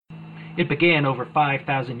It began over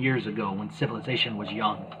 5,000 years ago when civilization was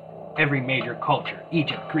young. Every major culture,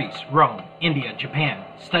 Egypt, Greece, Rome, India, Japan,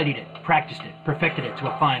 studied it, practiced it, perfected it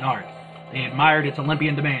to a fine art. They admired its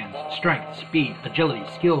Olympian demands, strength, speed, agility,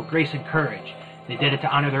 skill, grace, and courage. They did it to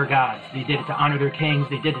honor their gods. They did it to honor their kings.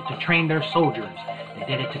 They did it to train their soldiers. They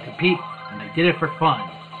did it to compete, and they did it for fun.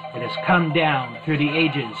 It has come down through the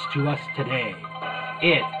ages to us today.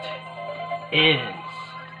 It is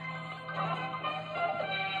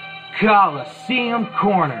Coliseum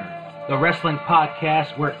Corner, the wrestling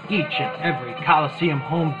podcast where each and every Coliseum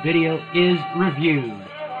home video is reviewed.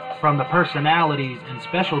 From the personalities and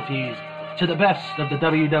specialties to the best of the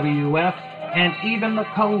WWF and even the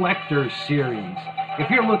Collector's Series. If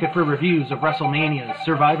you're looking for reviews of WrestleManias,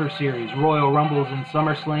 Survivor Series, Royal Rumbles, and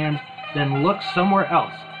SummerSlams, then look somewhere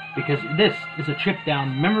else, because this is a trip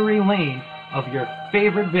down memory lane of your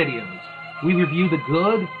favorite videos. We review the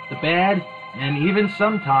good, the bad, and even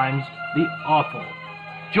sometimes the awful.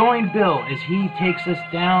 Join Bill as he takes us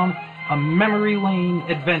down a memory lane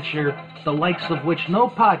adventure, the likes of which no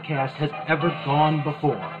podcast has ever gone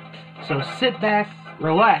before. So sit back,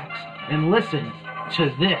 relax, and listen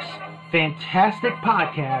to this fantastic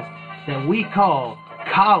podcast that we call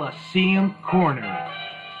Coliseum Corner.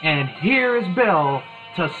 And here is Bill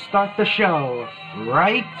to start the show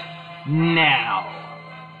right now.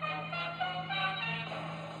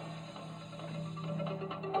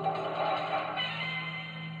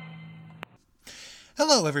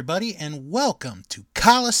 Hello, everybody, and welcome to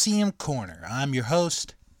Coliseum Corner. I'm your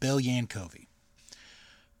host, Bill Yankovi.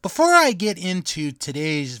 Before I get into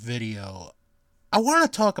today's video, I want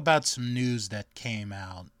to talk about some news that came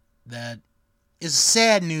out that is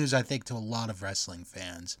sad news, I think, to a lot of wrestling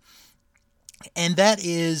fans. And that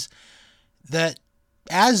is that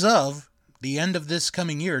as of the end of this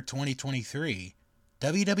coming year, 2023,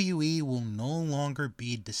 WWE will no longer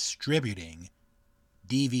be distributing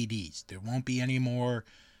DVDs. There won't be any more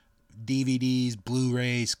DVDs,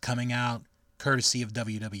 Blu-rays coming out courtesy of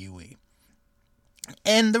WWE.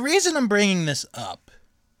 And the reason I'm bringing this up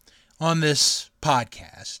on this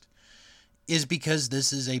podcast is because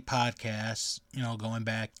this is a podcast, going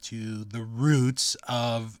back to the roots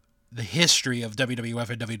of the history of WWF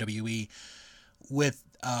and WWE with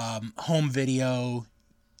home video,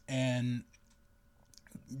 and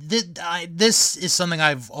this is something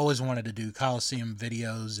I've always wanted to do, Coliseum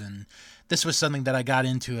videos, and this was something that I got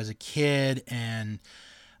into as a kid, and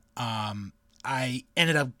I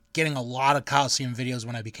ended up getting a lot of Coliseum videos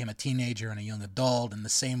when I became a teenager and a young adult, and the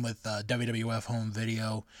same with WWF home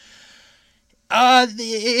video.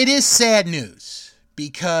 It is sad news,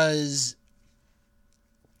 because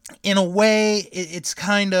in a way, it's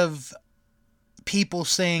kind of people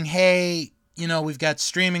saying, hey, we've got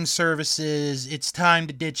streaming services, it's time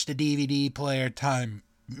to ditch the DVD player, time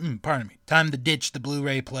to ditch the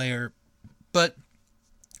Blu-ray player. But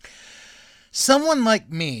someone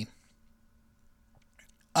like me,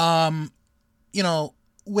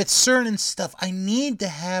 with certain stuff, I need to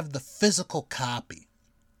have the physical copy.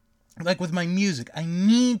 Like with my music, I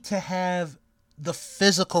need to have the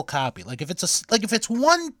physical copy. Like if it's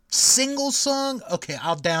one single song, okay,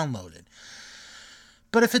 I'll download it.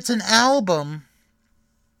 But if it's an album,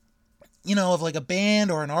 of like a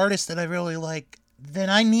band or an artist that I really like, then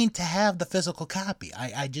I need to have the physical copy.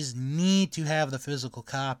 I just need to have the physical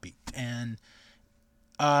copy. And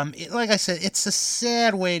like I said, it's a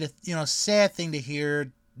sad way to, sad thing to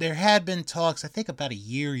hear. There had been talks, I think about a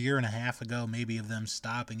year and a half ago, maybe, of them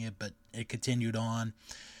stopping it, but it continued on.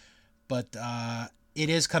 But it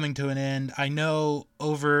is coming to an end. I know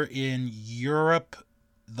over in Europe,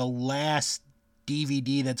 the last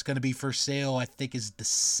DVD that's going to be for sale, I think, is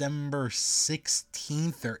December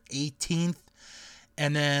 16th or 18th.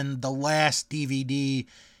 And then the last DVD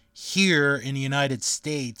here in the United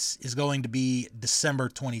States is going to be December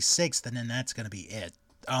 26th, and then that's going to be it.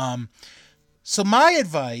 So my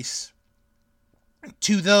advice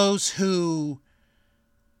to those who,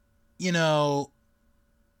 are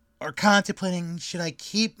contemplating, should I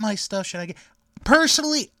keep my stuff?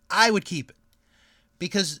 Personally, I would keep it.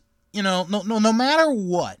 Because, no matter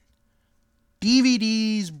what,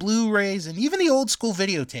 DVDs, Blu-rays, and even the old school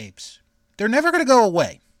videotapes, they're never going to go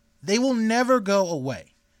away. They will never go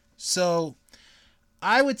away. So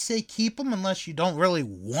I would say keep them unless you don't really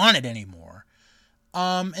want it anymore.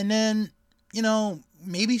 And then,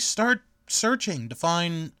 maybe start searching to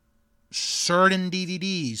find certain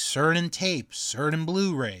DVDs, certain tapes, certain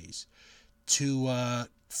Blu-rays to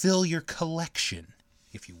fill your collection,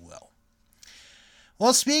 if you will.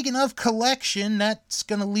 Well, speaking of collection, that's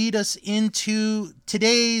going to lead us into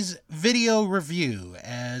today's video review,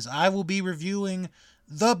 as I will be reviewing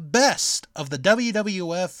the best of the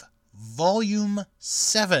WWF Volume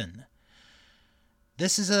 7.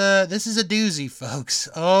 This is a doozy, folks.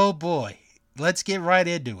 Oh boy. Let's get right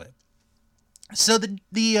into it. So the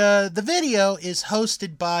video is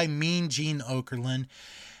hosted by Mean Gene Okerlund,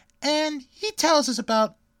 and he tells us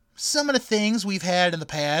about some of the things we've had in the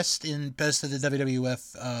past in Best of the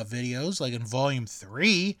WWF videos. Like in Volume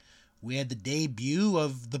 3, we had the debut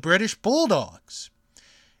of the British Bulldogs.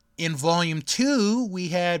 In Volume 2, we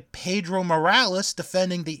had Pedro Morales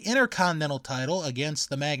defending the Intercontinental title against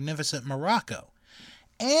the Magnificent Morocco.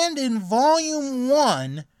 And in Volume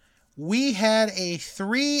 1, we had a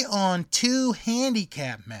 3-on-2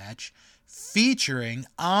 handicap match featuring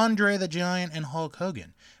Andre the Giant and Hulk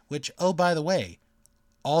Hogan, which, oh, by the way,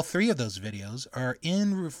 all three of those videos are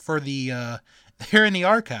they're in the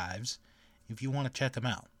archives if you want to check them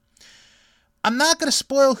out. I'm not going to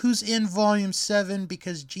spoil who's in Volume 7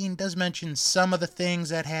 because Gene does mention some of the things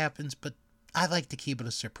that happens, but I like to keep it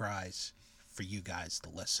a surprise for you guys,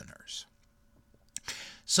 the listeners.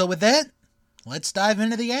 So with that, let's dive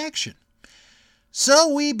into the action.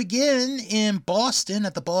 So we begin in Boston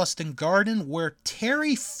at the Boston Garden, where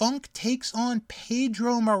Terry Funk takes on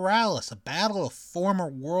Pedro Morales, a battle of former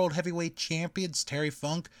World Heavyweight Champions. Terry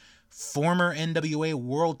Funk, former NWA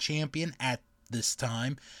World Champion at this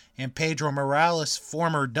time, and Pedro Morales,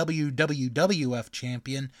 former WWF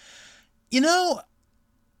Champion. You know,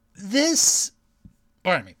 this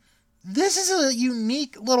is a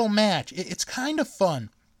unique little match. It's kind of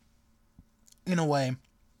fun, in a way.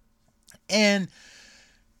 And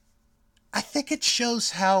I think it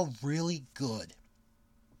shows how really good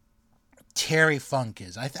Terry Funk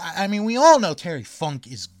is. I mean, we all know Terry Funk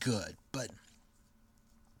is good, but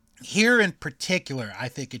here in particular, I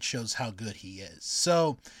think it shows how good he is.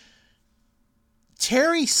 So,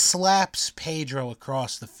 Terry slaps Pedro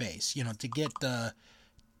across the face, to get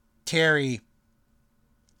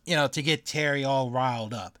Terry all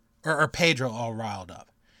riled up, or Pedro all riled up.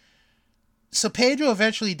 So Pedro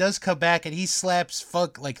eventually does come back, and he slaps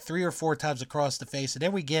Funk like 3 or 4 times across the face, and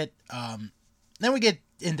then we get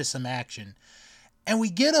into some action, and we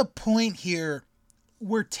get a point here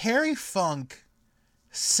where Terry Funk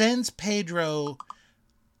sends Pedro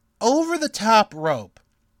over the top rope,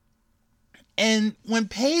 and when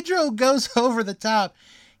Pedro goes over the top,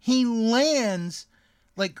 he lands,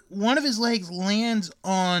 like one of his legs lands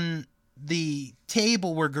on the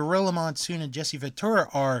table where Gorilla Monsoon and Jesse Ventura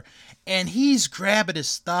are, and he's grabbing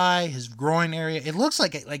his thigh, his groin area. It looks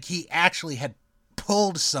like he actually had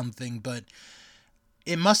pulled something, but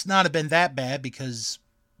it must not have been that bad because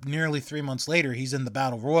nearly 3 months later, he's in the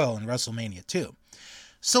Battle Royal in WrestleMania 2.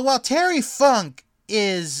 So while Terry Funk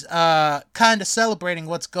is kind of celebrating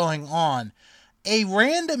what's going on, a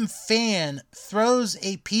random fan throws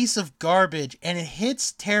a piece of garbage and it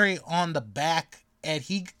hits Terry on the back, and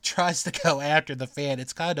he tries to go after the fan.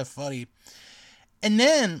 It's kind of funny. And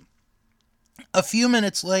then, a few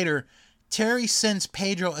minutes later, Terry sends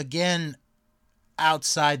Pedro again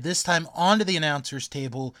outside, this time onto the announcer's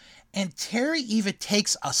table, and Terry even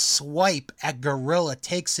takes a swipe at Gorilla,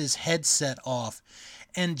 takes his headset off,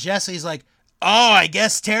 and Jesse's like, oh, I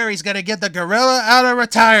guess Terry's gonna get the Gorilla out of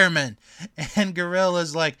retirement. And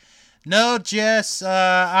Gorilla's like, no, Jess,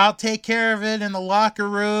 I'll take care of it in the locker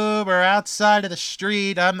room or outside of the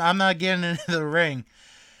street. I'm not getting into the ring.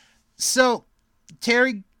 So,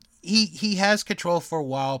 Terry, he has control for a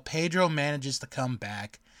while. Pedro manages to come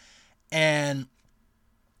back. And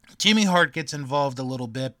Jimmy Hart gets involved a little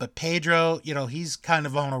bit. But Pedro, he's kind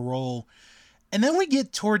of on a roll. And then we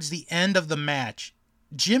get towards the end of the match.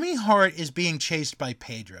 Jimmy Hart is being chased by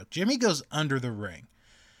Pedro. Jimmy goes under the ring.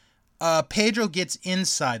 Pedro gets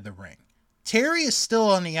inside the ring. Terry is still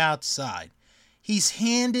on the outside. He's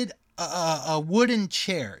handed a wooden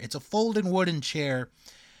chair. It's a folding wooden chair.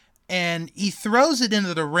 And he throws it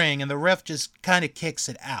into the ring, and the ref just kind of kicks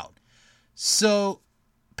it out. So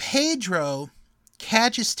Pedro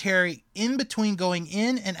catches Terry in between going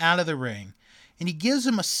in and out of the ring. And he gives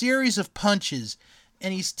him a series of punches.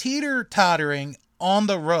 And he's teeter-tottering on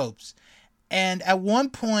the ropes. And at one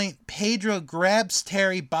point, Pedro grabs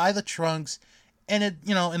Terry by the trunks, and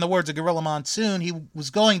in the words of Gorilla Monsoon, he was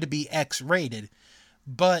going to be X-rated.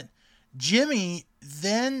 But Jimmy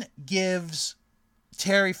then gives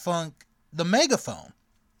Terry Funk the megaphone,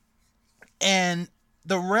 and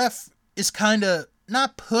the ref is kind of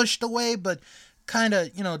not pushed away, but kind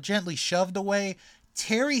of, gently shoved away.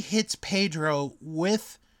 Terry hits Pedro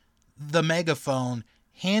with the megaphone,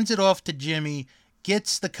 hands it off to Jimmy,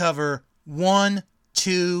 gets the cover. 1,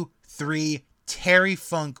 2, 3, Terry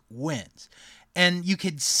Funk wins. And you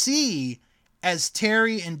could see as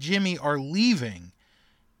Terry and Jimmy are leaving,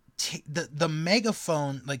 the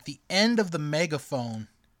megaphone, like the end of the megaphone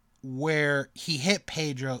where he hit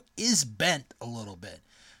Pedro, is bent a little bit.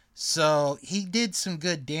 So he did some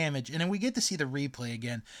good damage, and then we get to see the replay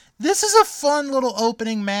again. This is a fun little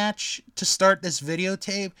opening match to start this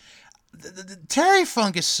videotape. Terry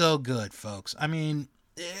Funk is so good, folks. I mean,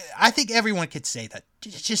 I think everyone could say that.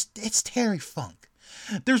 It's Terry Funk.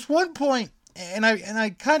 There's one point, and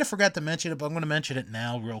I kind of forgot to mention it, but I'm going to mention it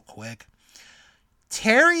now real quick.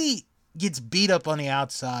 Terry gets beat up on the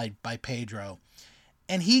outside by Pedro,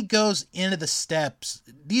 and he goes into the steps.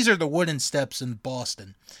 These are the wooden steps in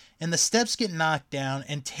Boston. And the steps get knocked down,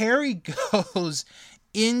 and Terry goes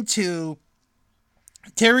into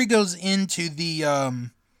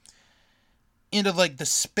the into like the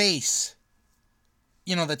space,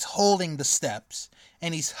 that's holding the steps,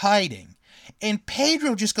 and he's hiding. And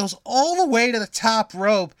Pedro just goes all the way to the top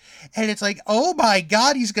rope, and it's like, oh my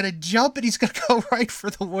God, he's gonna jump and he's gonna go right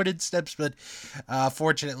for the wooden steps, but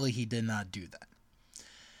fortunately he did not do that.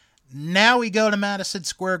 Now we go to Madison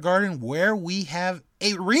Square Garden, where we have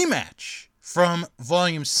a rematch from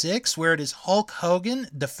Volume 6, where it is Hulk Hogan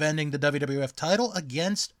defending the WWF title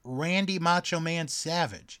against Randy Macho Man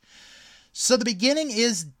Savage. So the beginning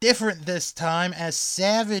is different this time, as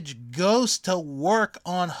Savage goes to work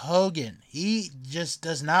on Hogan. He just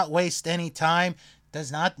does not waste any time, does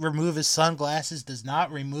not remove his sunglasses, does not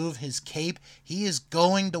remove his cape. He is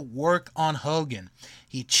going to work on Hogan.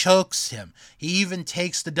 He chokes him. He even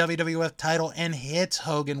takes the WWF title and hits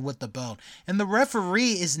Hogan with the belt. And the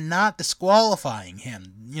referee is not disqualifying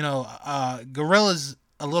him. Gorilla's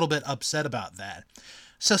a little bit upset about that.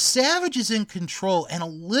 So Savage is in control, and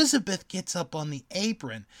Elizabeth gets up on the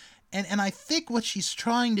apron. And I think what she's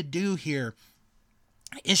trying to do here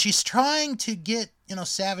is she's trying to get,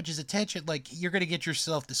 Savage's attention, like, you're going to get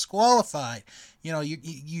yourself disqualified.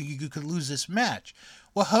 You could lose this match.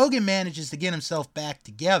 Well, Hogan manages to get himself back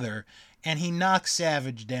together, and he knocks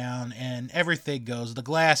Savage down, and everything goes. The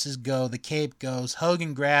glasses go, the cape goes.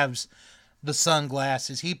 Hogan grabs the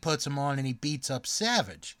sunglasses, he puts them on, and he beats up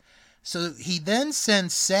Savage. So he then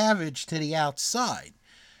sends Savage to the outside.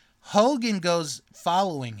 Hogan goes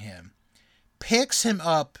following him, picks him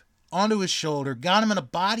up onto his shoulder, got him in a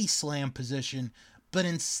body slam position, but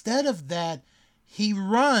instead of that, he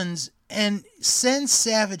runs and sends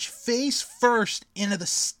Savage face first into the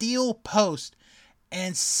steel post,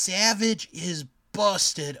 and Savage is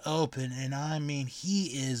busted open, and I mean, he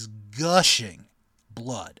is gushing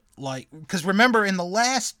blood. Because remember, in the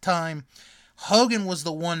last time, Hogan was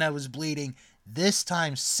the one that was bleeding. This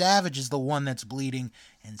time, Savage is the one that's bleeding,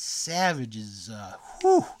 and Savage is,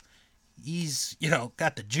 he's,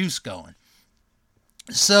 got the juice going.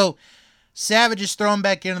 So Savage is thrown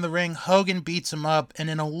back into the ring. Hogan beats him up, and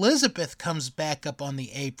then Elizabeth comes back up on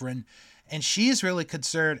the apron, and she's really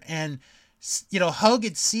concerned. And,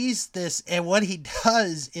 Hogan sees this, and what he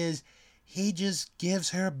does is he just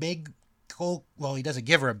gives her a big, well, he doesn't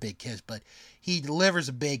give her a big kiss, but he delivers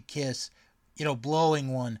a big kiss,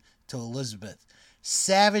 blowing one to Elizabeth.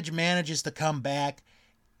 Savage manages to come back.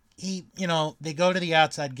 They go to the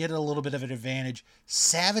outside, get a little bit of an advantage.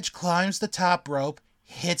 Savage climbs the top rope,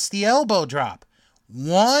 hits the elbow drop.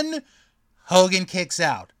 1, Hogan kicks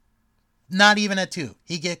out. Not even at 2.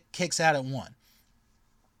 He kicks out at 1.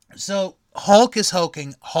 So Hulk is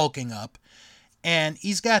hulking up, and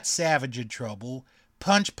he's got Savage in trouble.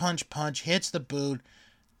 Punch, punch, punch, hits the boot.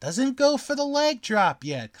 Doesn't go for the leg drop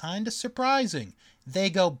yet. Kind of surprising. They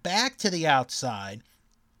go back to the outside.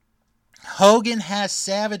 Hogan has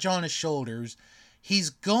Savage on his shoulders. He's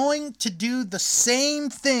going to do the same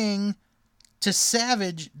thing to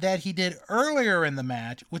Savage that he did earlier in the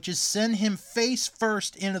match, which is send him face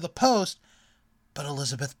first into the post, but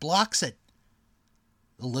Elizabeth blocks it.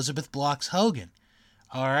 Elizabeth blocks Hogan.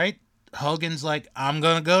 All right, Hogan's like, I'm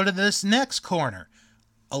going to go to this next corner.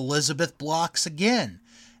 Elizabeth blocks again.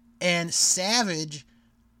 And Savage,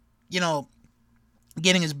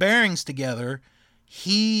 getting his bearings together,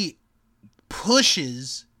 he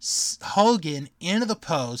pushes Hogan into the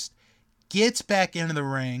post, gets back into the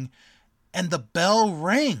ring, and the bell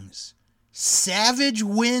rings. Savage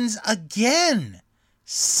wins again.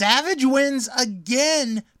 Savage wins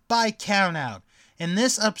again by countout. And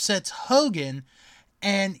this upsets Hogan,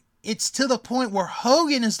 and it's to the point where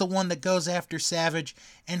Hogan is the one that goes after Savage,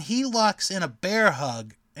 and he locks in a bear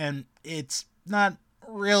hug, and it's not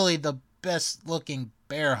really the best looking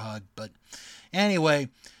bear hug, but anyway,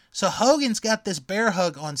 so Hogan's got this bear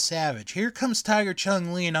hug on Savage. Here comes Tiger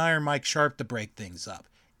Chung Lee and Iron Mike Sharp to break things up.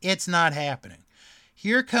 It's not happening.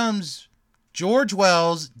 Here comes George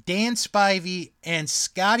Wells, Dan Spivey, and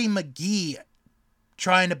Scotty McGee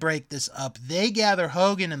trying to break this up. They gather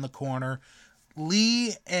Hogan in the corner.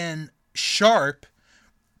 Lee and Sharp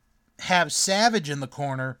have Savage in the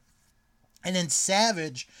corner. And then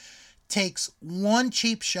Savage takes one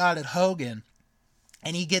cheap shot at Hogan,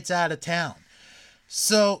 and he gets out of town.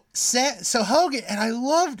 So Hogan, and I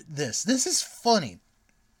loved this. This is funny.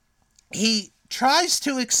 He tries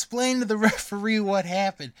to explain to the referee what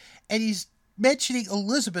happened, and he's mentioning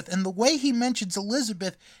Elizabeth, and the way he mentions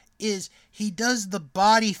Elizabeth is he does the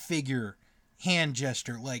body figure hand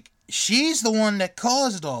gesture, like she's the one that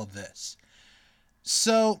caused all this.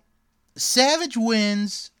 So Savage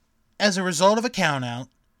wins as a result of a countout,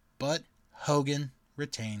 but Hogan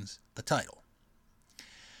retains the title.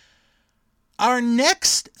 Our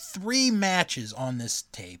next 3 matches on this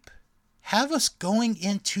tape have us going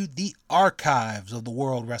into the archives of the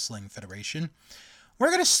World Wrestling Federation. We're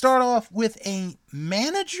going to start off with a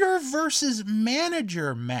manager versus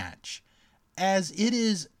manager match, as it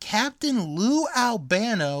is Captain Lou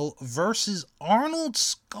Albano versus Arnold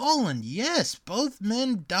Skaaland. Yes, both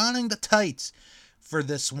men donning the tights for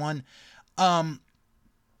this one.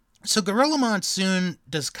 So Gorilla Monsoon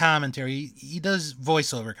does commentary. He does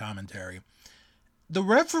voiceover commentary. The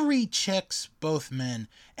referee checks both men,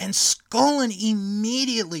 and Skaaland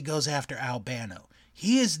immediately goes after Albano.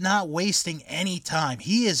 He is not wasting any time.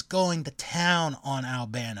 He is going to town on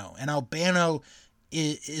Albano, and Albano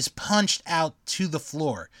is punched out to the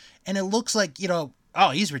floor. And it looks like,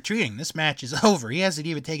 he's retreating. This match is over. He hasn't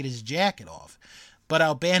even taken his jacket off. But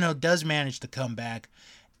Albano does manage to come back,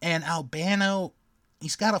 and Albano,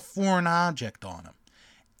 he's got a foreign object on him.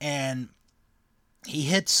 And he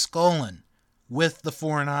hits Skaaland with the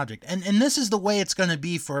foreign object. And this is the way it's going to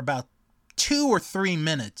be for about 2 or 3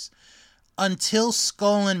 minutes until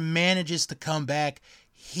Skaaland manages to come back.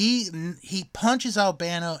 He punches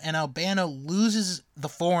Albano, and Albano loses the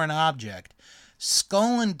foreign object.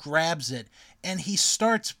 Skaaland grabs it, and he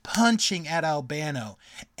starts punching at Albano.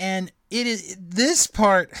 And this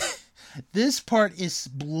part is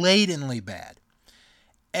blatantly bad.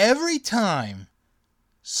 Every time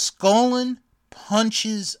Skaaland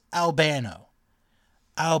punches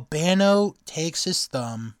Albano takes his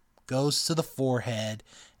thumb, goes to the forehead,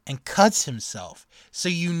 and cuts himself. So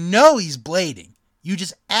you know he's blading. You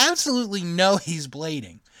just absolutely know he's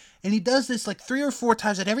blading. And he does this like 3 or 4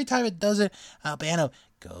 times, and every time it does it, Albano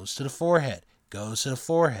goes to the forehead,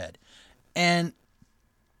 And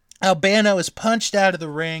Albano is punched out of the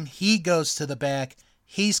ring. He goes to the back.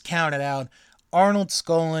 He's counted out. Arnold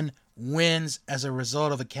Skaaland wins as a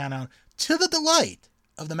result of a countout, to the delight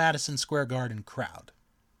of the Madison Square Garden crowd.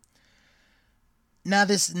 Now,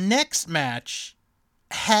 this next match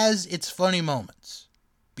has its funny moments,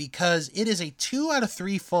 because it is a 2 out of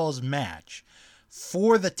 3 falls match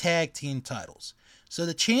for the tag team titles. So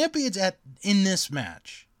the champions in this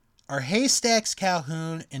match are Haystacks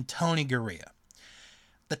Calhoun and Tony Garea.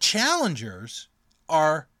 The challengers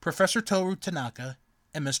are Professor Toru Tanaka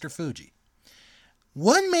and Mr. Fuji.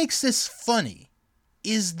 What makes this funny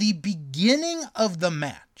is the beginning of the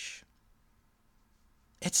match.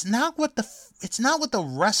 It's not what the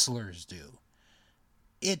wrestlers do.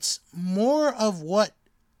 It's more of what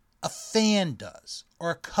a fan does,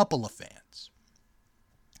 or a couple of fans.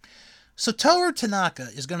 So Toru Tanaka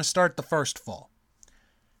is going to start the first fall.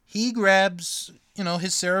 He grabs,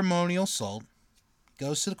 his ceremonial salt,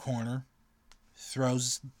 goes to the corner,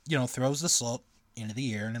 throws the salt into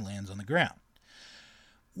the air, and it lands on the ground.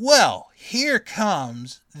 Well, here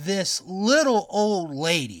comes this little old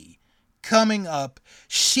lady coming up.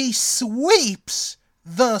 She sweeps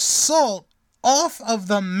the salt off of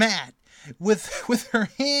the mat with her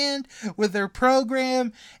hand, with her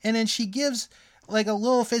program, and then she gives like a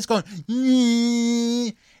little face going,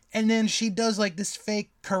 and then she does like this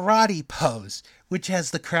fake karate pose, which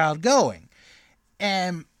has the crowd going.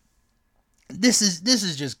 And this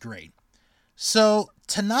is just great. So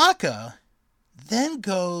Tanaka then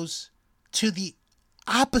goes to the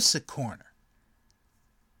opposite corner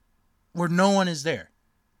where no one is there.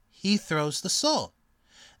 He throws the salt.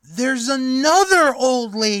 There's another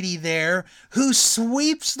old lady there who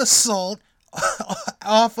sweeps the salt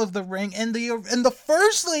off of the ring, and the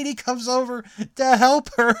first lady comes over to help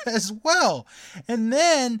her as well. And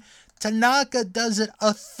then Tanaka does it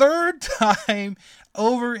a third time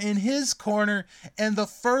over in his corner, and the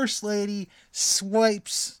first lady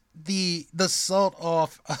swipes the salt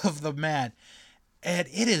off of the mat. And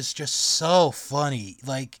it is just so funny.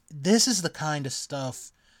 Like, this is the kind of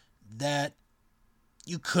stuff that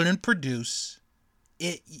you couldn't produce.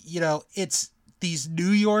 It's these New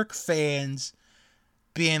York fans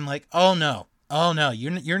being like, oh no,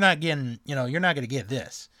 you're not getting, you're not going to get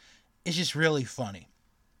this. It's just really funny.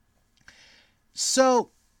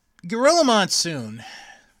 So, Gorilla Monsoon,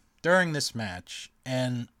 during this match,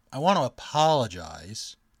 and I want to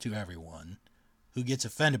apologize to everyone who gets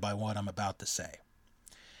offended by what I'm about to say.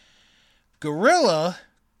 Gorilla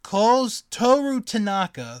calls Toru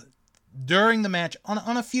Tanaka during the match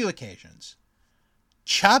on a few occasions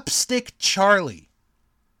Chopstick Charlie.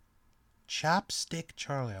 Chopstick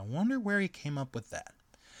Charlie. I wonder where he came up with that.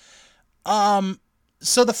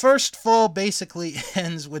 So the first fall basically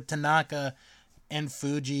ends with Tanaka and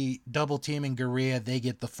Fuji double teaming Garea. They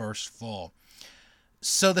get the first fall.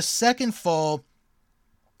 So the second fall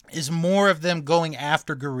is more of them going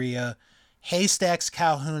after Garea. Haystacks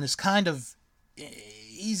Calhoun is kind of,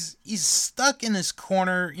 he's stuck in this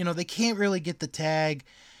corner. You know, they can't really get the tag.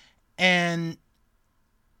 And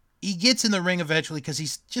he gets in the ring eventually because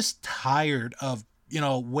he's just tired of,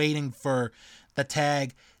 waiting for the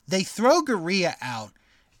tag. They throw Garea out,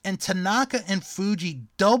 and Tanaka and Fuji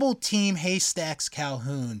double team Haystacks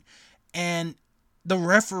Calhoun, and the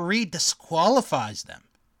referee disqualifies them.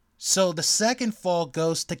 So the second fall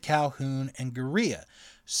goes to Calhoun and Garea.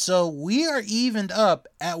 So we are evened up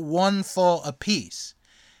at one fall apiece.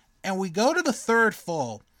 And we go to the third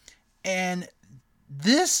fall, and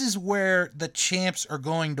this is where the champs are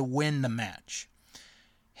going to win the match.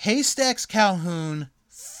 Haystacks Calhoun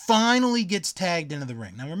finally gets tagged into the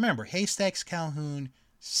ring. Now remember, Haystacks Calhoun,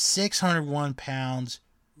 601 pounds,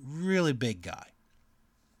 really big guy.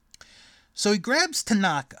 So he grabs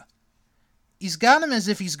Tanaka. He's got him as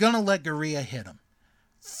if he's going to let Garea hit him.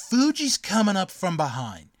 Fuji's coming up from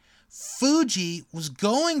behind. Fuji was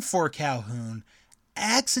going for Calhoun,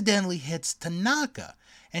 accidentally hits Tanaka.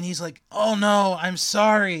 And he's like, oh no, I'm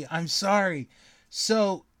sorry.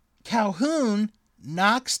 So Calhoun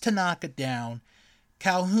knocks Tanaka down.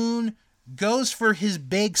 Calhoun goes for his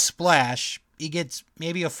big splash. He gets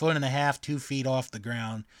maybe 1.5 feet, 2 feet off the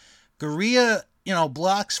ground. Garea,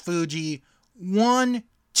 blocks Fuji. 1,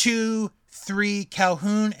 2, 3.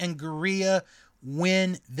 Calhoun and Garea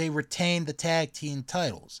win. They retain the tag team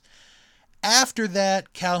titles. After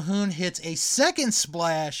that, Calhoun hits a second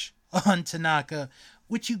splash on Tanaka,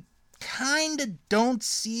 which you kind of don't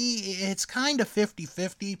see. It's kind of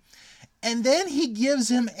 50-50. And then he gives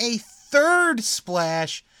him a third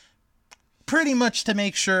splash, pretty much to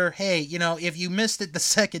make sure, hey, if you missed it the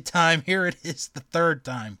second time, here it is the third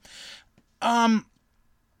time.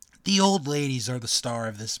 The old ladies are the star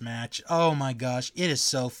of this match. Oh my gosh, it is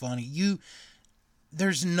so funny.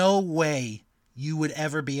 There's no way you would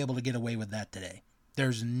ever be able to get away with that today.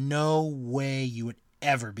 There's no way you would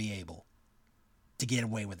ever be able to get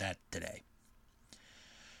away with that today.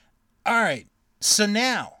 All right, so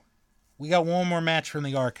now we got one more match from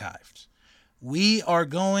the archives. We are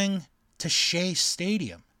going to Shea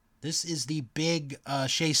Stadium. This is the big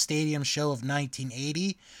Shea Stadium show of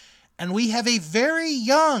 1980. And we have a very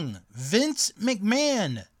young Vince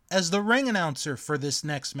McMahon as the ring announcer for this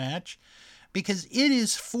next match, because it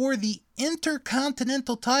is for the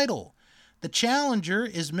Intercontinental title. The challenger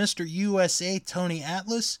is Mr. USA Tony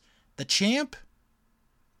Atlas. The champ,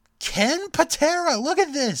 Ken Patera. Look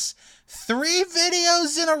at this. 3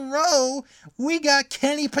 videos in a row. We got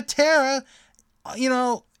Kenny Patera,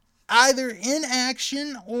 either in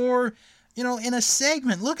action or, in a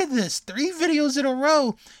segment. Look at this. 3 videos in a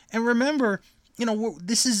row. And remember,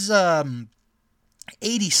 this is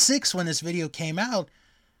 86 when this video came out.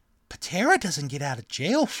 Patera doesn't get out of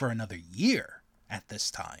jail for another year at this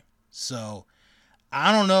time. So,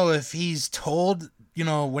 I don't know if he's told,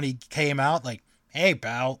 when he came out, like, hey,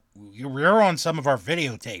 pal, you're on some of our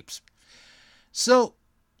videotapes. So,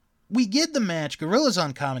 we get the match. Gorilla's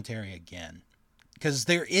on commentary again, because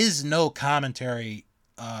there is no commentary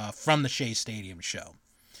from the Shea Stadium show.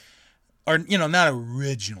 Or, not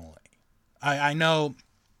originally. I know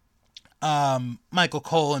Michael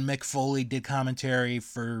Cole and Mick Foley did commentary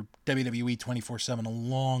for WWE 24/7 a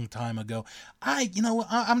long time ago.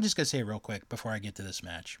 I'm just going to say it real quick before I get to this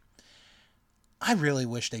match. I really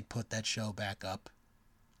wish they'd put that show back up.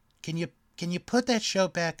 Can you put that show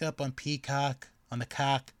back up on Peacock, on the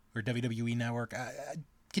Cock, or WWE Network?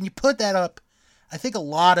 Can you put that up? I think a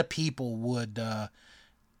lot of people would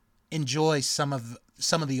enjoy some of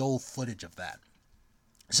the old footage of that.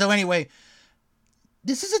 So anyway,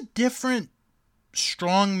 this is a different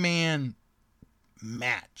strongman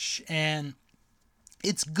match, and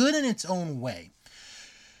it's good in its own way.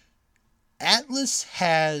 Atlas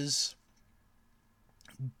has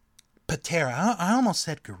Patera. I almost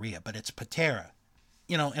said Garea, but it's Patera.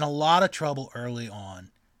 In a lot of trouble early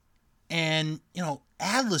on. And,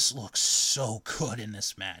 Atlas looks so good in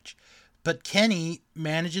this match. But Kenny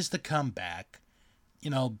manages to come back,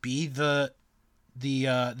 be the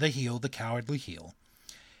the heel, the cowardly heel.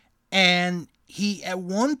 And he, at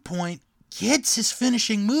one point, gets his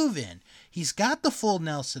finishing move in. He's got the full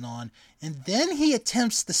Nelson on, and then he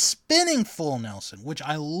attempts the spinning full Nelson, which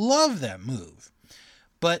I love that move.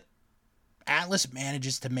 But Atlas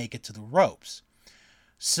manages to make it to the ropes.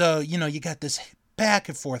 So, you got this back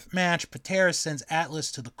and forth match. Patera sends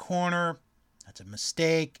Atlas to the corner. That's a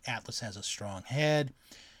mistake. Atlas has a strong head.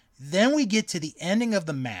 Then we get to the ending of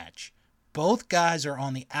the match. Both guys are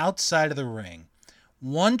on the outside of the ring.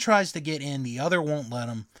 One tries to get in, the other won't let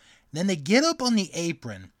him. Then they get up on the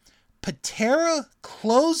apron. Patera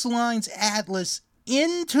clotheslines Atlas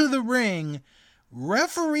into the ring.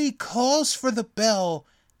 Referee calls for the bell.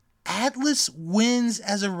 Atlas wins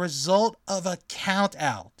as a result of a count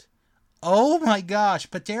out. Oh my gosh,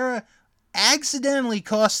 Patera accidentally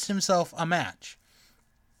cost himself a match.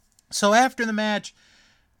 So after the match,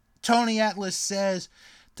 Tony Atlas says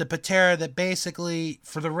to Patera that basically,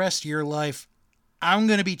 for the rest of your life, I'm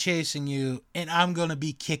going to be chasing you and I'm going to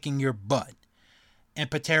be kicking your butt.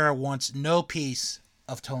 And Patera wants no piece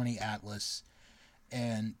of Tony Atlas.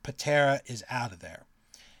 And Patera is out of there.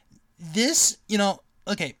 This,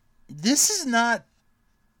 this is not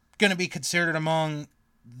going to be considered among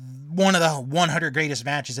one of the 100 greatest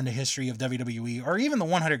matches in the history of WWE, or even the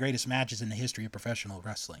 100 greatest matches in the history of professional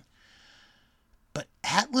wrestling. But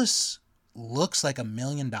Atlas looks like $1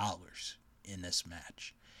 million in this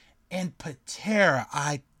match. And Patera,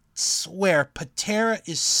 I swear, Patera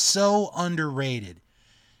is so underrated.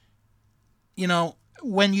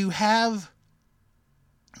 When you have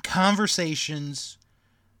conversations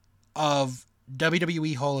of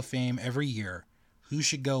WWE Hall of Fame every year, who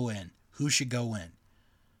should go in? Who should go in?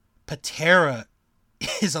 Patera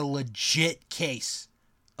is a legit case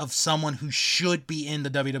of someone who should be in the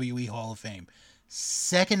WWE Hall of Fame.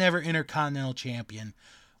 Second ever Intercontinental Champion.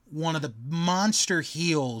 One of the monster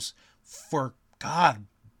heels for, God,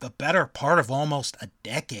 the better part of almost a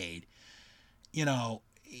decade.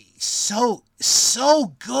 So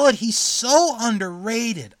good. He's so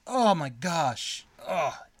underrated. Oh my gosh.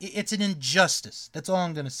 Oh, it's an injustice. That's all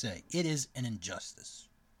I'm going to say. It is an injustice.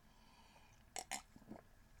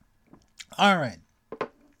 All right.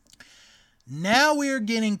 Now we are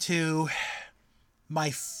getting to my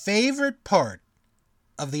favorite part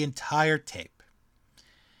of the entire tape.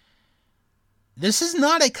 This is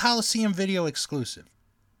not a Coliseum video exclusive,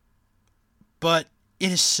 but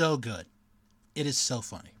it is so good. It is so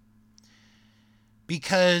funny.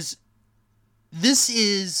 Because this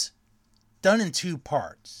is done in two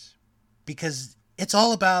parts. Because it's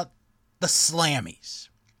all about the Slammies.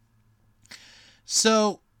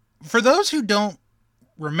 So, for those who don't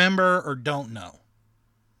remember or don't know,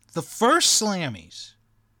 the first Slammies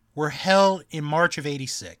were held in March of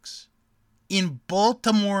 '86 in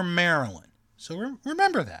Baltimore, Maryland. So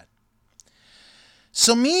remember that.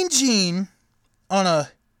 So me and Gene, on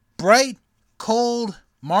a bright, cold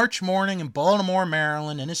March morning in Baltimore,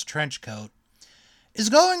 Maryland, in his trench coat,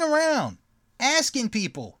 is going around asking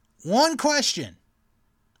people one question.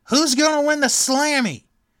 Who's going to win the Slammy?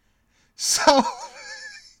 So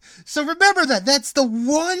remember that. That's the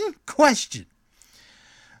one question.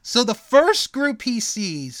 So the first group he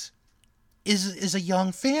sees is a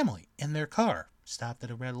young family in their car, stopped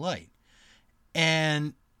at a red light.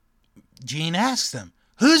 And Gene asks them,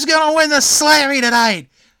 who's going to win the Slammy tonight?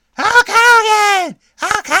 Hulk Hogan!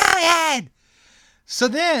 Hulk Hogan! So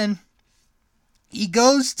then he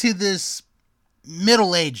goes to this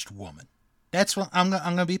middle-aged woman. That's what I'm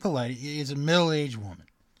going to be polite. It's a middle-aged woman.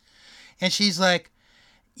 And she's like,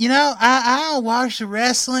 I don't watch the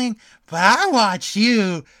wrestling, but I watch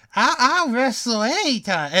you. I'll wrestle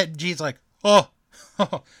anytime. And Gene's like, you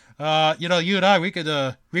and I, we could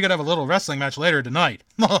have a little wrestling match later tonight.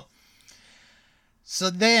 So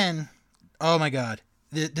then, oh my God,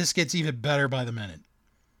 this gets even better by the minute.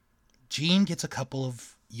 Gene gets a couple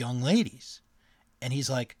of young ladies, and he's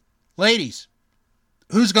like, ladies,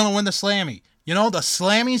 who's going to win the Slammy? The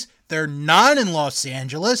Slammies, they're not in Los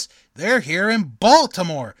Angeles. They're here in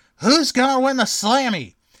Baltimore. Who's going to win the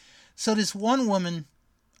Slammy? So this one woman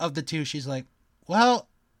of the two, she's like, well,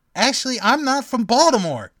 actually, I'm not from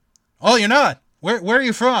Baltimore. Oh, you're not? Where are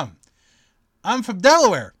you from? I'm from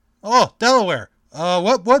Delaware. Oh, Delaware.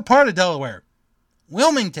 What part of Delaware?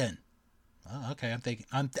 Wilmington. Oh, okay,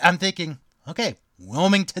 I'm thinking, okay,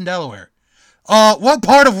 Wilmington, Delaware. What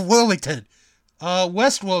part of Wilmington?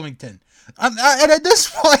 West Wilmington. And at this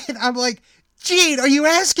point, I'm like, Gene, are you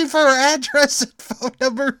asking for her address and phone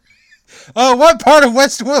number? What part of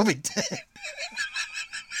West Wilmington?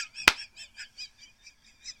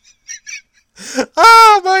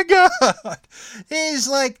 Oh my God. He's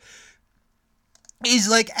like, he's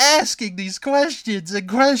like asking these questions and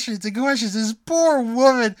questions and questions. This poor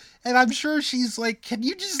woman, and I'm sure she's like, "Can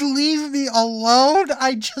you just leave me alone?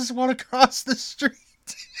 I just want to cross the street."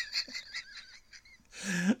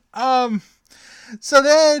 So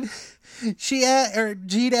then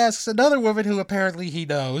Gene asks another woman who apparently he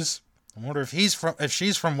knows. I wonder if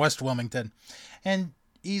she's from West Wilmington, and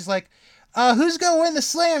he's like, "Who's gonna win the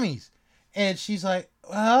Slammies?" And she's like,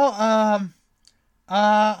 "Well,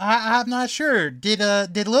 I'm not sure. Did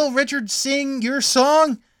Little Richard sing your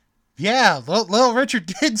song?" "Yeah, Little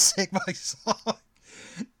Richard did sing my song."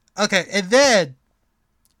 Okay, and then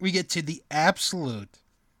we get to the absolute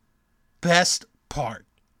best part,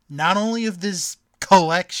 not only of this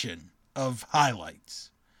collection of highlights,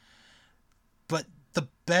 but the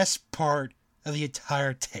best part of the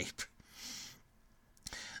entire tape.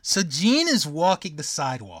 So Gene is walking the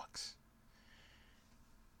sidewalks.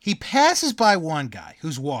 He passes by one guy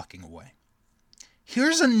who's walking away.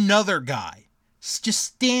 Here's another guy just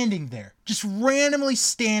standing there, just randomly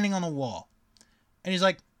standing on the wall. And he's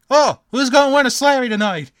like, "Oh, who's going to win a Slammy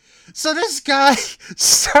tonight?" So this guy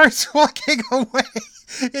starts walking away.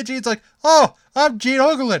 And Gene's like, "Oh, I'm Gene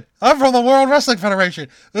Okerlund. I'm from the World Wrestling Federation.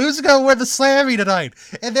 Who's going to win the Slammy tonight?"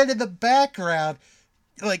 And then in the background,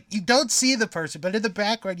 like, you don't see the person, but in the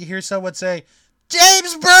background you hear someone say,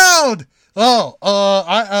 "James Brown!"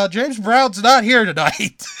 "Oh, James Brown's not here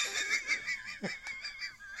tonight."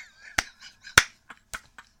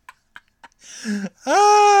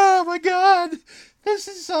 Oh my God, this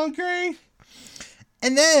is so great.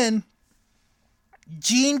 And then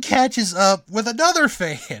Gene catches up with another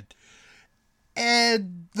fan,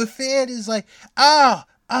 and the fan is like, "Oh,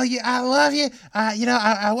 yeah, I love you.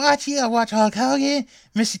 I watch you. I watch Hulk Hogan,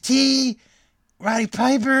 Mr. T, Roddy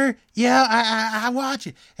Piper. Yeah, I watch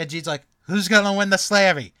it." And Gene's like, "Who's gonna win the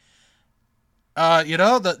Slammy?"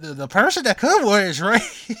 The person that could win is right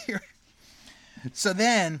here." So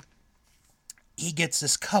then he gets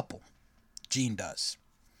this couple. Gene does.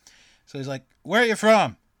 So he's like, "Where are you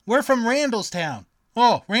from?" "We're from Randallstown."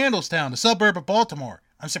 "Oh, Randallstown, a suburb of Baltimore."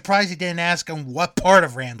 I'm surprised he didn't ask him what part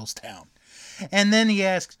of Randallstown. And then he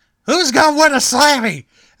asks, "Who's gonna win a Slammy?"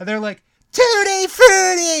 And they're like, "Tutti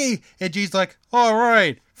Frutti." And Gene's like, "All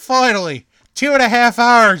right, finally, 2.5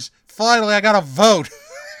 hours. Finally, I got a vote."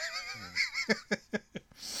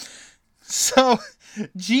 So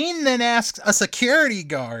Gene then asks a security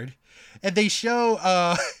guard, and they show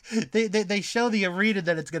they show the arena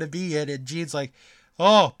that it's gonna be in, and Gene's like,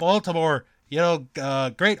 "Oh, Baltimore,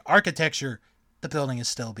 great architecture." The building is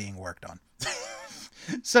still being worked on.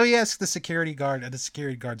 So he asks the security guard, and the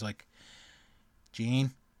security guard's like,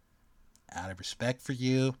 "Gene, out of respect for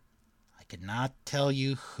you, I cannot tell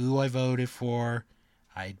you who I voted for.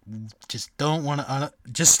 I just don't want to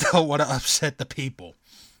upset the people."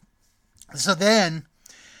 So then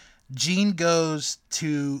Gene goes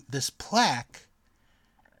to this plaque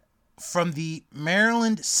from the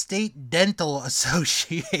Maryland State Dental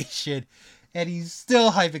Association, and he's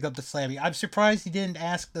still hyping up the Slammy. I'm surprised he didn't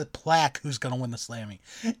ask the plaque who's going to win the Slammy.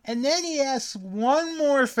 And then he asks one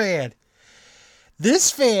more fan.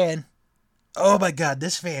 This fan, oh my God,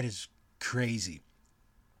 this fan is crazy.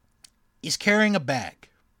 He's carrying a bag.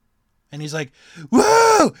 And he's like,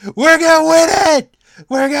 "Woo! We're going to win it!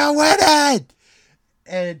 We're going to win it!"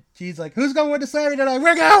 And Gene's like, "Who's going to win the Slammy tonight?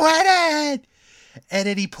 We're going to win it!" And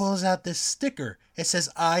then he pulls out this sticker. It says,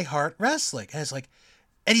 "I Heart Wrestling." And it's like,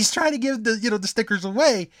 and he's trying to give the stickers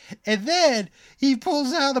away. And then he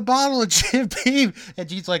pulls out a bottle of Jim Beam. And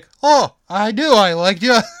Gene's like, "Oh, I knew I liked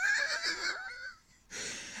you."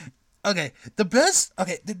 Okay,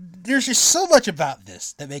 there's just so much about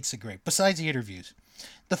this that makes it great, besides the interviews.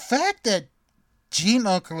 The fact that Gene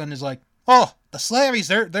Okerlund is like, "Oh, the Slammies,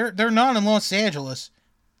 they're not in Los Angeles.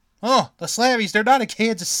 Oh, the Slammies, they're not in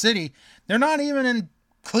Kansas City. They're not even in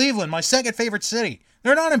Cleveland, my second favorite city.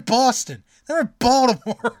 They're not in Boston. They're in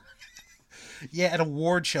Baltimore." Yeah, an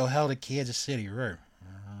award show held in Kansas City. Right.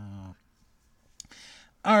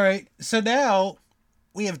 All right, so now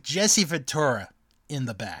we have Jesse Ventura in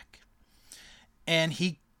the back. And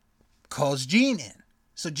he calls Gene in.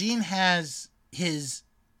 So Gene has his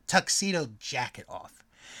tuxedo jacket off.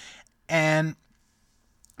 And,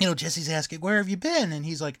 Jesse's asking, "Where have you been?" And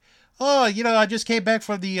he's like, "Oh, I just came back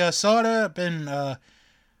from the sauna. I've been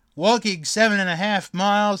walking 7.5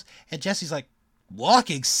 miles. And Jesse's like,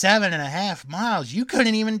 "Walking 7.5 miles? You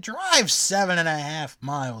couldn't even drive 7.5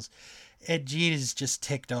 miles. And Gene is just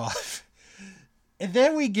ticked off. And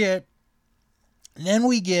then we get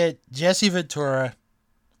Jesse Ventura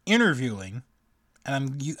interviewing,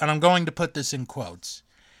 and I'm going to put this in quotes,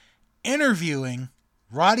 interviewing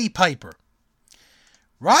Roddy Piper.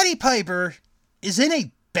 Roddy Piper is in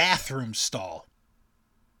a bathroom stall.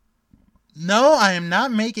 No, I am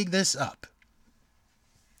not making this up.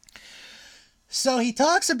 So he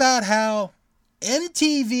talks about how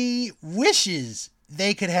MTV wishes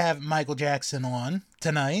they could have Michael Jackson on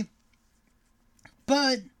tonight.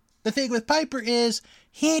 But the thing with Piper is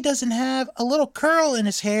he doesn't have a little curl in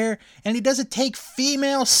his hair and he doesn't take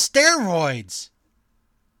female steroids.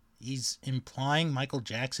 He's implying Michael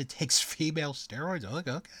Jackson takes female steroids. Oh,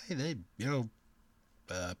 okay,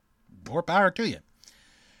 more power to you.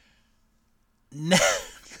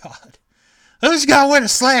 God. Who's going to win a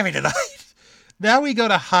Slammy tonight? Now we go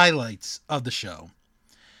to highlights of the show.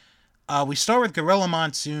 We start with Gorilla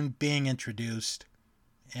Monsoon being introduced.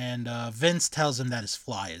 And Vince tells him that his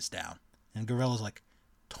fly is down. And Gorilla's like,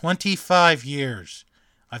 25 years.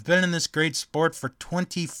 I've been in this great sport for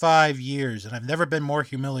 25 years, and I've never been more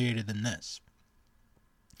humiliated than this.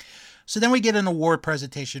 So then we get an award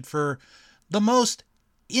presentation for the most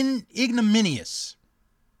ignominious.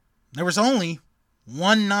 There was only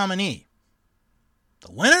one nominee.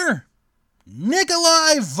 The winner?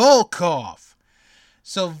 Nikolai Volkov.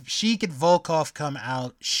 So Sheik and Volkov come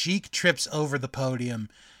out. Sheik trips over the podium.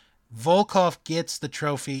 Volkov gets the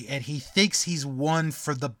trophy, and he thinks he's won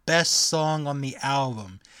for the best song on the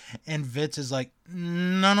album. And Vince is like,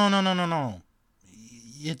 no.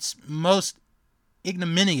 It's most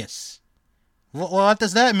ignominious. What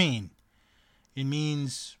does that mean? It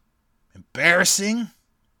means embarrassing,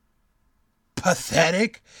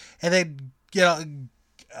 pathetic, and then,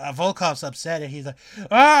 Volkov's upset, and he's like,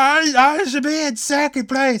 I should be in second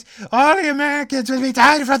place. All the Americans would be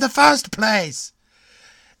tied for the first place.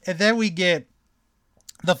 And then we get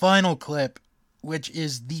the final clip, which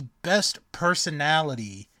is the best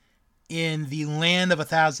personality in the Land of a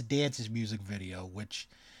Thousand Dances music video, which,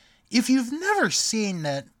 if you've never seen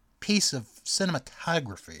that piece of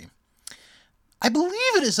cinematography, I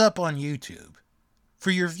believe it is up on YouTube for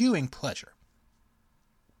your viewing pleasure.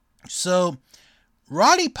 So,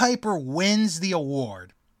 Roddy Piper wins the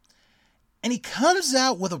award, and he comes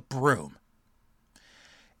out with a broom.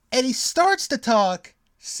 And he starts to talk,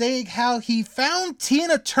 saying how he found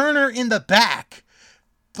Tina Turner in the back,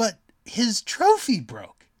 but his trophy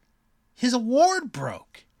broke. His award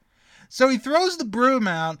broke. So he throws the broom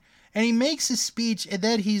out, and he makes his speech, and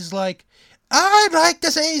then he's like, I'd like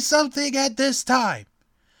to say something at this time.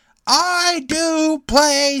 I do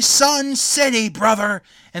play Sun City, brother.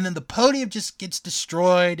 And then the podium just gets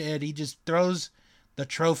destroyed, and he just throws the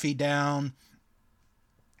trophy down,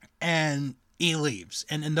 and he leaves.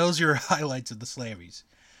 And those are your highlights of the Slammies.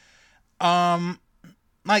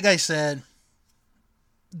 Like I said,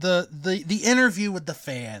 the interview with the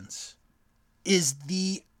fans is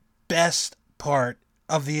the best part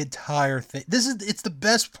of the entire thing. It's the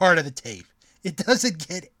best part of the tape. It doesn't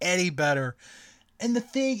get any better. And the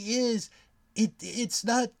thing is, it's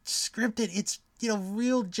not scripted. It's,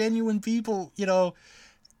 real genuine people,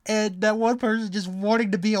 and that one person just wanting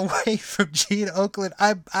to be away from Gene Okerlund.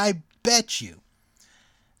 I bet you,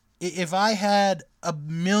 if I had $1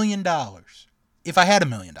 million,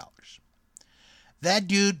 that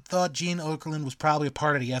dude thought Gene Okerlund was probably a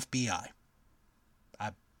part of the FBI.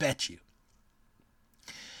 I bet you.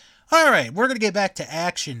 All right, we're going to get back to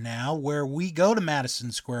action now, where we go to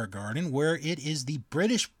Madison Square Garden, where it is the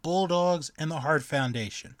British Bulldogs and the Hart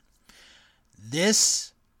Foundation.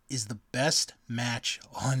 This is the best match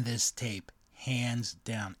on this tape, hands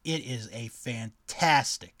down. It is a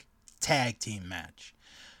fantastic tag team match.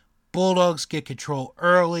 Bulldogs get control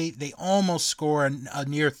early. They almost score a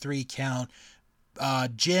near 3 count.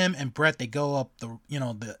 Jim and Brett, they go up the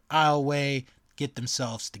aisleway, get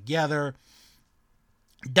themselves together.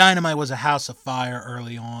 Dynamite was a house of fire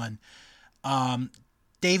early on.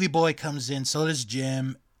 Davey Boy comes in, so does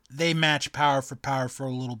Jim. They match power for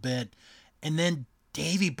a little bit. And then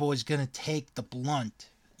Davey Boy's going to take the blunt,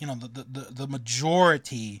 the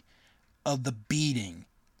majority of the beating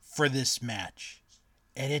for this match.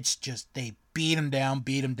 And it's just, they beat him down.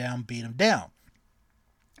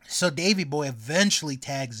 So Davey Boy eventually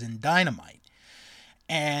tags in Dynamite.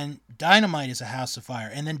 And Dynamite is a house of fire.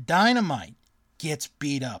 And then Dynamite gets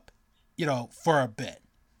beat up, for a bit.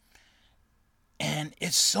 And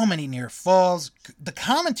it's so many near falls. The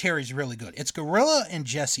commentary is really good. It's Gorilla and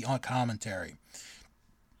Jesse on commentary.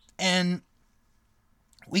 And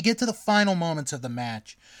we get to the final moments of the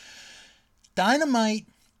match. Dynamite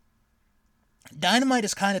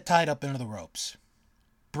is kind of tied up into the ropes.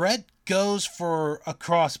 Brett goes for a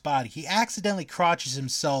crossbody. He accidentally crotches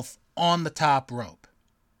himself on the top rope.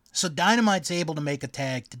 So Dynamite's able to make a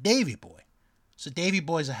tag to Davey Boy. So Davey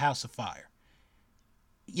Boy's a house of fire.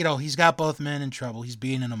 He's got both men in trouble. He's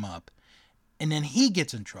beating them up. And then he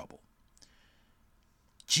gets in trouble.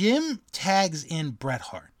 Jim tags in Bret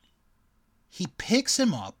Hart. He picks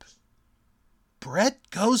him up. Bret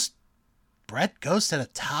goes to the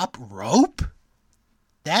top rope?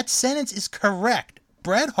 That sentence is correct.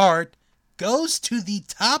 Bret Hart goes to the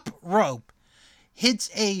top rope, hits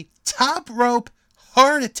a top rope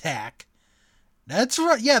heart attack. That's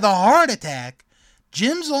right. Yeah, the heart attack.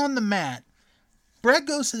 Jim's on the mat. Bret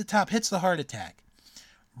goes to the top, hits the heart attack.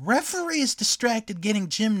 Referee is distracted getting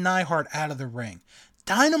Jim Neidhart out of the ring.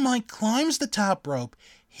 Dynamite climbs the top rope,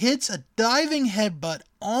 hits a diving headbutt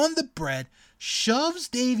on the Bret, shoves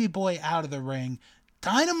Davey Boy out of the ring.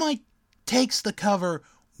 Dynamite takes the cover.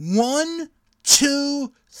 1,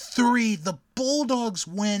 2, 3. The Bulldogs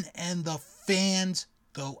win, and the fans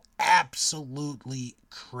go absolutely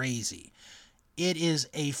crazy. It is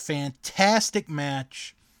a fantastic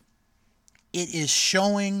match. It is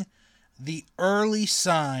showing the early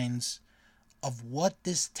signs of what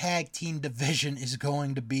this tag team division is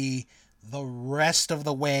going to be the rest of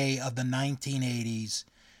the way of the 1980s.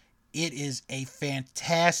 It is a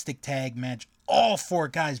fantastic tag match. All 4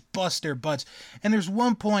 guys bust their butts. And there's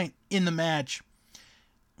one point in the match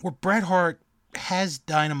where Bret Hart has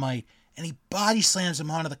Dynamite and he body slams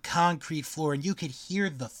him onto the concrete floor, and you could hear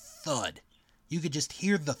the thud. You could just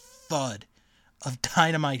hear the thud of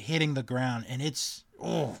Dynamite hitting the ground, and it's,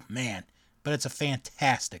 oh man, but it's a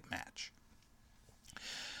fantastic match.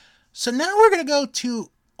 So now we're going to go to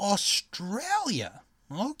Australia.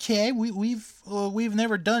 Okay, we've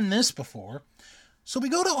never done this before. So we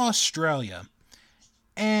go to Australia,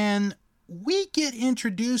 and we get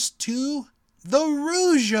introduced to the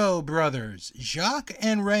Rougeau brothers, Jacques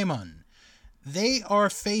and Raymond. They are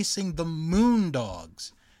facing the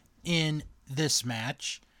Moondogs in this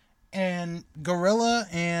match, and Gorilla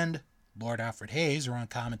and Lord Alfred Hayes are on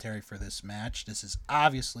commentary for this match. This is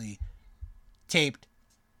obviously taped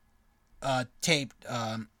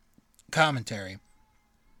commentary.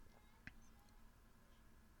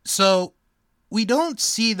 So we don't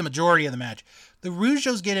see the majority of the match. The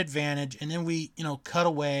Rougeaus get advantage, and then we, cut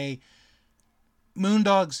away.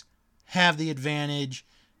 Moondogs have the advantage,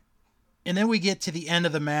 and then we get to the end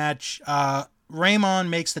of the match. Raymond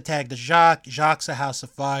makes the tag to Jacques. Jacques' a House of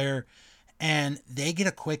Fire, and they get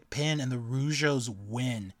a quick pin, and the Rougeaus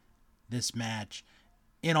win this match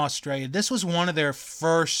in Australia. This was one of their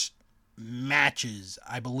first matches,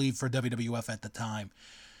 I believe, for WWF at the time.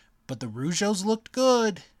 But the Rougeaus looked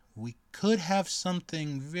good. We could have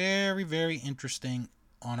something very, very interesting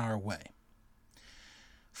on our way.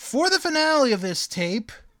 For the finale of this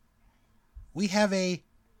tape, we have a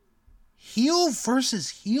heel versus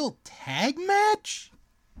heel tag match?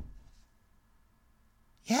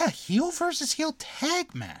 Yeah, heel versus heel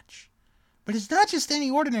tag match. But it's not just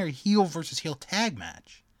any ordinary heel versus heel tag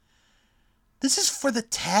match. This is for the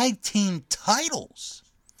tag team titles.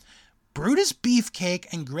 Brutus Beefcake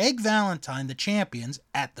and Greg Valentine, the champions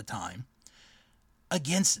at the time,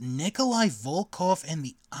 against Nikolai Volkov and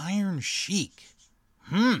the Iron Sheik.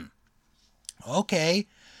 Okay.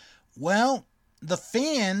 Well, the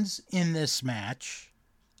fans in this match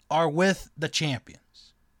are with the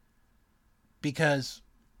champions because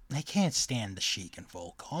they can't stand the Sheik and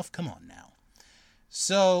Volkov. Come on now.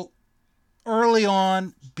 So, early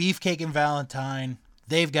on, Beefcake and Valentine,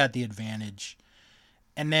 they've got the advantage.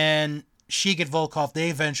 And then Sheik and Volkov, they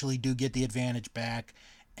eventually do get the advantage back.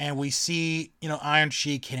 And we see, Iron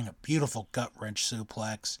Sheik hitting a beautiful gut-wrench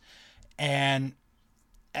suplex. And,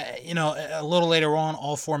 a little later on,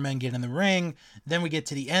 all 4 men get in the ring. Then we get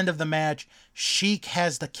to the end of the match. Sheik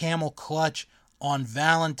has the camel clutch on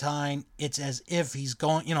Valentine. It's as if he's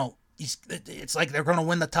going, it's like they're going to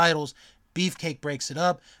win the titles. Beefcake breaks it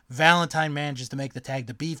up. Valentine manages to make the tag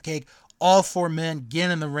to Beefcake. All 4 men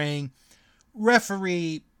get in the ring.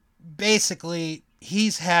 Referee, basically,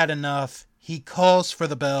 he's had enough. He calls for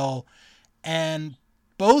the bell, and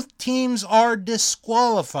both teams are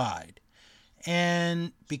disqualified.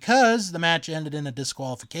 And because the match ended in a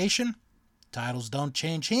disqualification, titles don't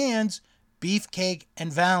change hands. Beefcake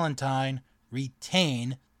and Valentine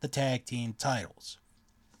retain the tag team titles.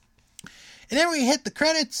 And then we hit the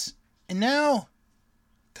credits, and now,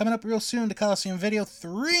 coming up real soon to Coliseum Video,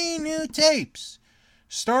 3 new tapes.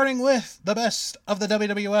 Starting with the best of the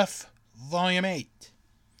WWF Volume 8.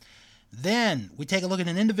 Then we take a look at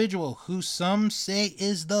an individual who some say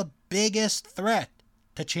is the biggest threat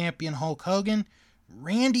to champion Hulk Hogan,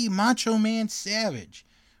 Randy Macho Man Savage.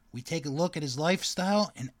 We take a look at his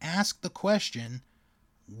lifestyle and ask the question,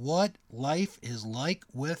 what life is like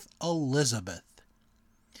with Elizabeth?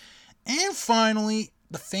 And finally,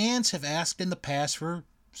 the fans have asked in the past for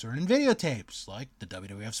certain videotapes, like the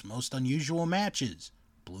WWF's Most Unusual Matches,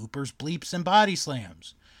 bloopers, bleeps, and body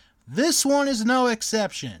slams. This one is no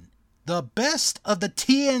exception. The Best of the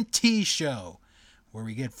TNT Show, where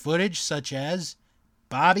we get footage such as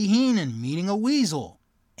Bobby Heenan meeting a weasel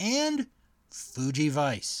and Fuji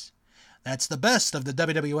Vice. That's the Best of the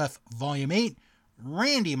WWF Volume 8,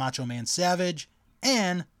 Randy Macho Man Savage,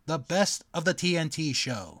 and the Best of the TNT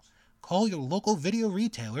Show. Call your local video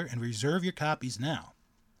retailer and reserve your copies now.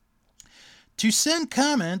 To send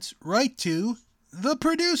comments, write to The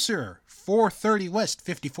Producer, 430 West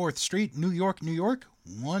 54th Street, New York, New York,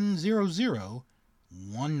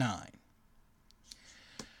 10019.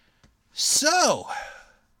 So,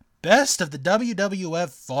 Best of the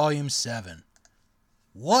WWF Volume 7.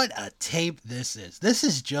 What a tape this is. This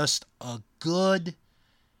is just a good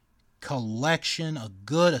collection, a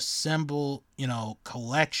good assemble,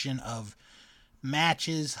 collection of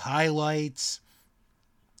matches, highlights.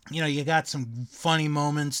 You got some funny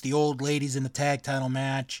moments. The old ladies in the tag title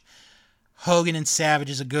match. Hogan and Savage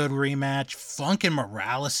is a good rematch. Funk and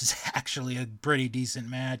Morales is actually a pretty decent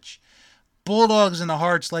match. Bulldogs and the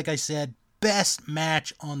Harts, like I said, best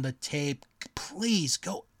match on the tape. Please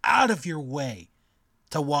go out of your way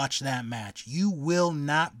to watch that match. You will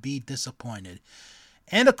not be disappointed.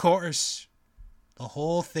 And of course, the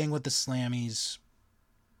whole thing with the Slammies.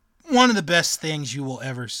 One of the best things you will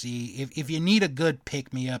ever see. If you need a good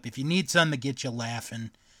pick-me-up, if you need something to get you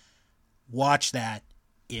laughing, watch that.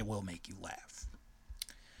 It will make you laugh.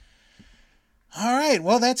 All right,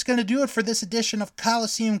 well, that's going to do it for this edition of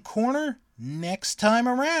Coliseum Corner. Next time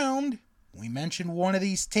around, we mentioned one of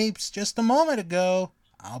these tapes just a moment ago.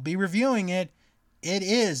 I'll be reviewing it. It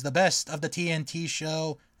is the Best of the TNT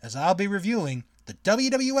Show, as I'll be reviewing the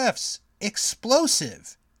WWF's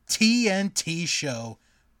explosive TNT Show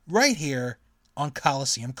right here on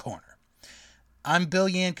Coliseum Corner. I'm Bill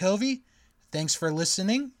Yankovi. Thanks for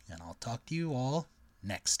listening, and I'll talk to you all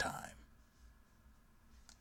next time.